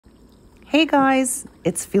Hey guys,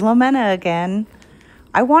 it's Filomena again.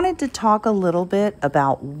 I wanted to talk a little bit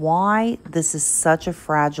about why this is such a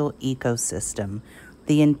fragile ecosystem.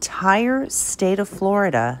 The entire state of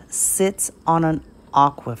Florida sits on an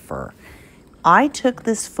aquifer. I took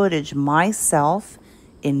this footage myself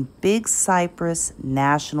in Big Cypress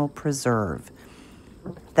National Preserve.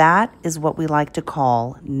 That is what we like to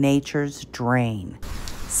call nature's drain.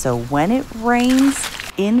 So when it rains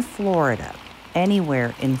in Florida,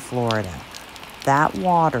 anywhere in Florida, that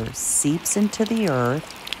water seeps into the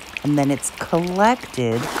earth and then it's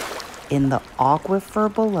collected in the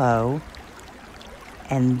aquifer below,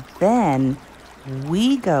 and then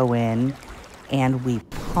we go in and we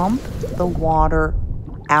pump the water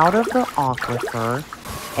out of the aquifer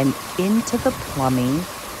and into the plumbing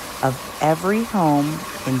of every home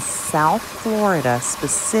in South Florida,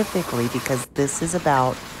 specifically because this is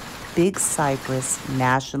about Big Cypress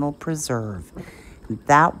National Preserve.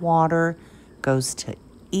 That water goes to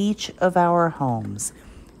each of our homes.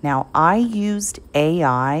 Now, I used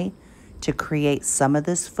AI to create some of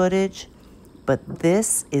this footage, but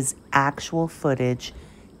this is actual footage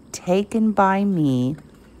taken by me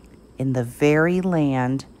in the very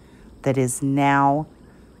land that is now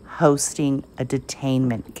hosting a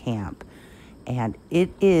detainment camp. And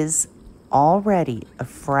it is already a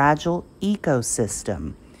fragile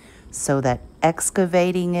ecosystem, so that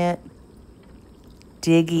excavating it,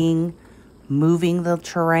 digging, moving the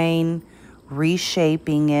terrain,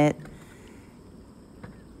 reshaping it,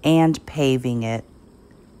 and paving it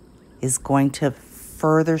is going to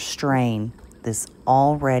further strain this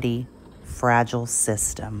already fragile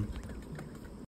system.